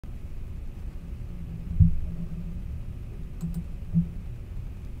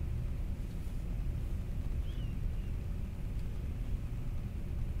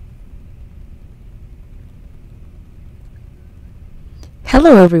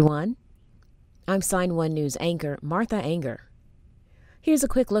Hello, everyone. I'm Sign1News anchor Martha Anger. Here's a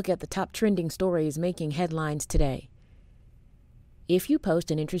quick look at the top trending stories making headlines today. If you post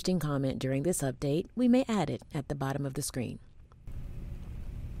an interesting comment during this update, we may add it at the bottom of the screen.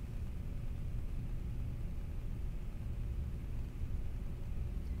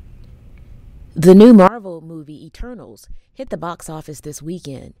 The new Marvel movie Eternals hit the box office this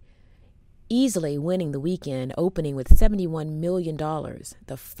weekend, easily winning the weekend, opening with $71 million,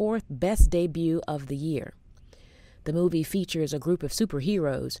 the fourth best debut of the year. The movie features a group of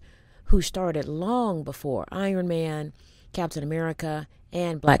superheroes who started long before Iron Man, Captain America,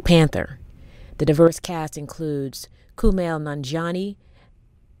 and Black Panther. The diverse cast includes Kumail Nanjiani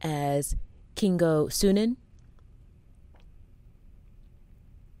as Kingo Sunan,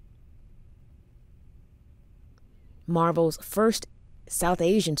 Marvel's first South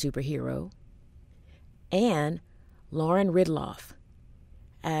Asian superhero, and Lauren Ridloff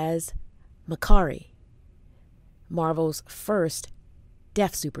as Makari, Marvel's first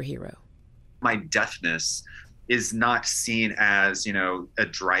deaf superhero. My deafness is not seen as, a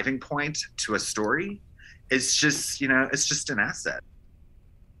driving point to a story. It's just, it's just an asset.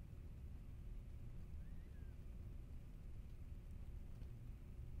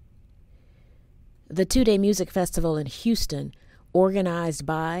 The two-day music festival in Houston, organized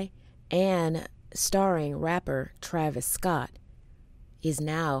by and starring rapper Travis Scott, is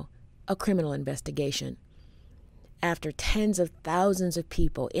now a criminal investigation after tens of thousands of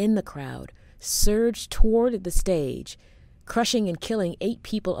people in the crowd surged toward the stage, crushing and killing 8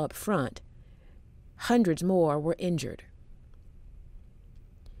 people up front. Hundreds more were injured.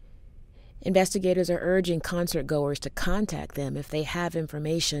 Investigators are urging concert goers to contact them if they have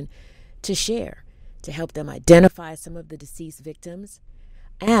information to share to help them identify some of the deceased victims.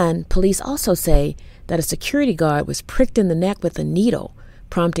 And police also say that a security guard was pricked in the neck with a needle,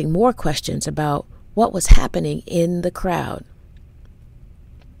 prompting more questions about what was happening in the crowd.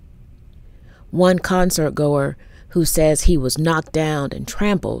 One concert goer who says he was knocked down and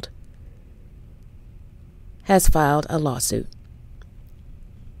trampled has filed a lawsuit.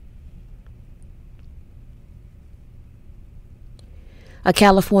 A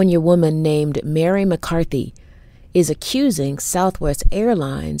California woman named Mary McCarthy is accusing Southwest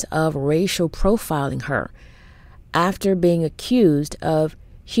Airlines of racial profiling her after being accused of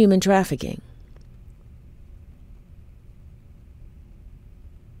human trafficking.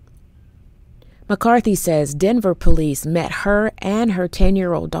 McCarthy says Denver police met her and her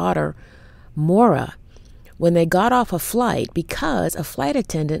 10-year-old daughter, Maura, when they got off a flight because a flight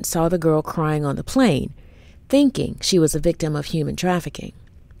attendant saw the girl crying on the plane, thinking she was a victim of human trafficking.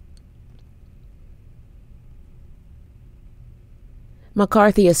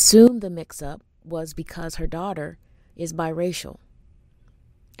 McCarthy assumed the mix-up was because her daughter is biracial,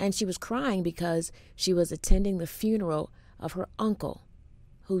 and she was crying because she was attending the funeral of her uncle,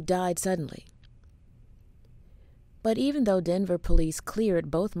 who died suddenly. But even though Denver police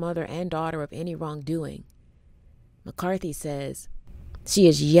cleared both mother and daughter of any wrongdoing, McCarthy says she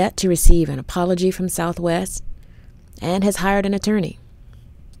is yet to receive an apology from Southwest and has hired an attorney.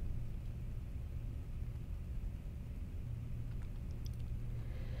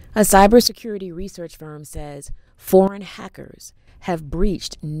 A cybersecurity research firm says foreign hackers have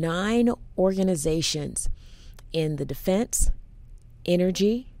breached 9 organizations in the defense,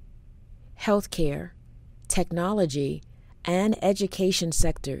 energy, healthcare, technology, and education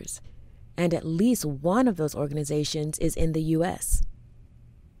sectors, and at least one of those organizations is in the U.S.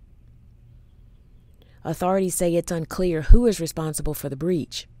 Authorities say it's unclear who is responsible for the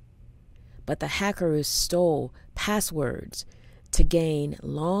breach, but the hackers stole passwords to gain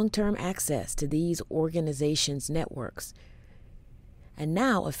long-term access to these organizations' networks. And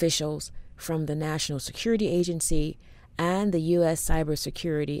now officials from the National Security Agency and the U.S.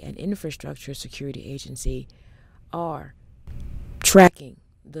 Cybersecurity and Infrastructure Security Agency are tracking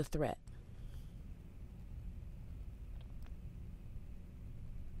the threat.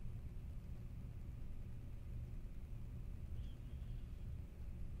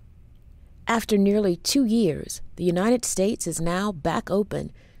 After nearly 2 years, the United States is now back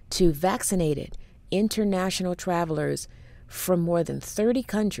open to vaccinated international travelers from more than 30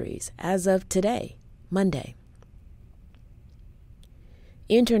 countries as of today, Monday.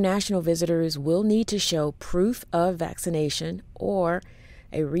 International visitors will need to show proof of vaccination or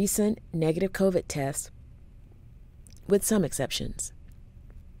a recent negative COVID test, with some exceptions.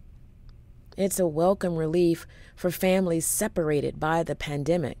 It's a welcome relief for families separated by the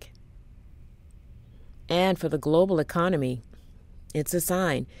pandemic. And for the global economy, it's a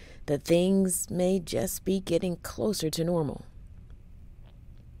sign that things may just be getting closer to normal.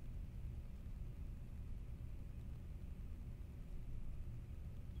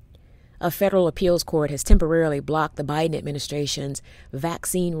 A federal appeals court has temporarily blocked the Biden administration's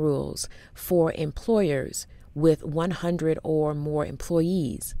vaccine rules for employers with 100 or more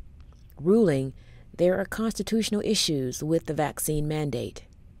employees, ruling there are constitutional issues with the vaccine mandate.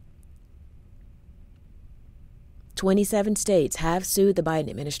 27 states have sued the Biden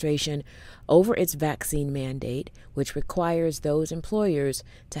administration over its vaccine mandate, which requires those employers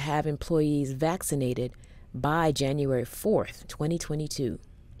to have employees vaccinated by January 4th, 2022.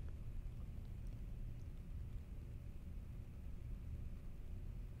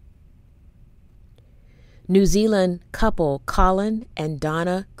 New Zealand couple Colin and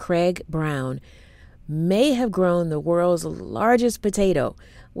Donna Craig Brown may have grown the world's largest potato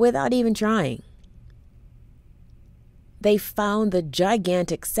without even trying. They found the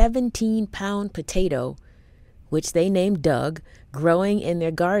gigantic 17-pound potato, which they named Doug, growing in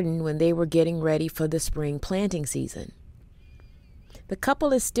their garden when they were getting ready for the spring planting season. The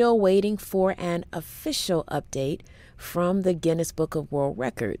couple is still waiting for an official update from the Guinness Book of World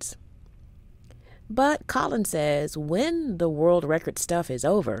Records. But Colin says when the world record stuff is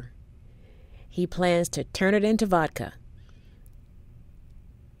over, he plans to turn it into vodka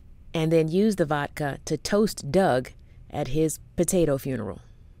and then use the vodka to toast Doug at his potato funeral.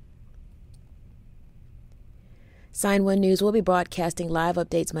 Sign1News will be broadcasting live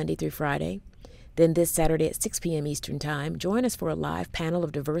updates Monday through Friday. Then this Saturday at 6 p.m. Eastern Time, join us for a live panel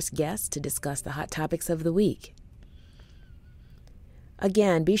of diverse guests to discuss the hot topics of the week.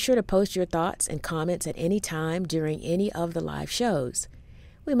 Again, be sure to post your thoughts and comments at any time during any of the live shows.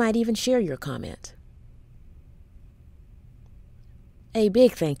 We might even share your comment. A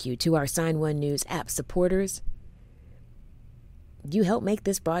big thank you to our Sign1News app supporters. You help make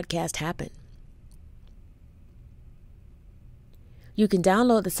this broadcast happen. You can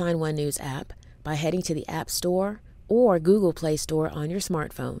download the Sign1News app by heading to the App Store or Google Play Store on your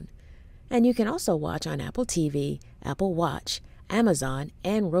smartphone. And you can also watch on Apple TV, Apple Watch, Amazon,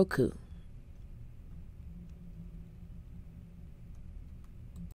 and Roku.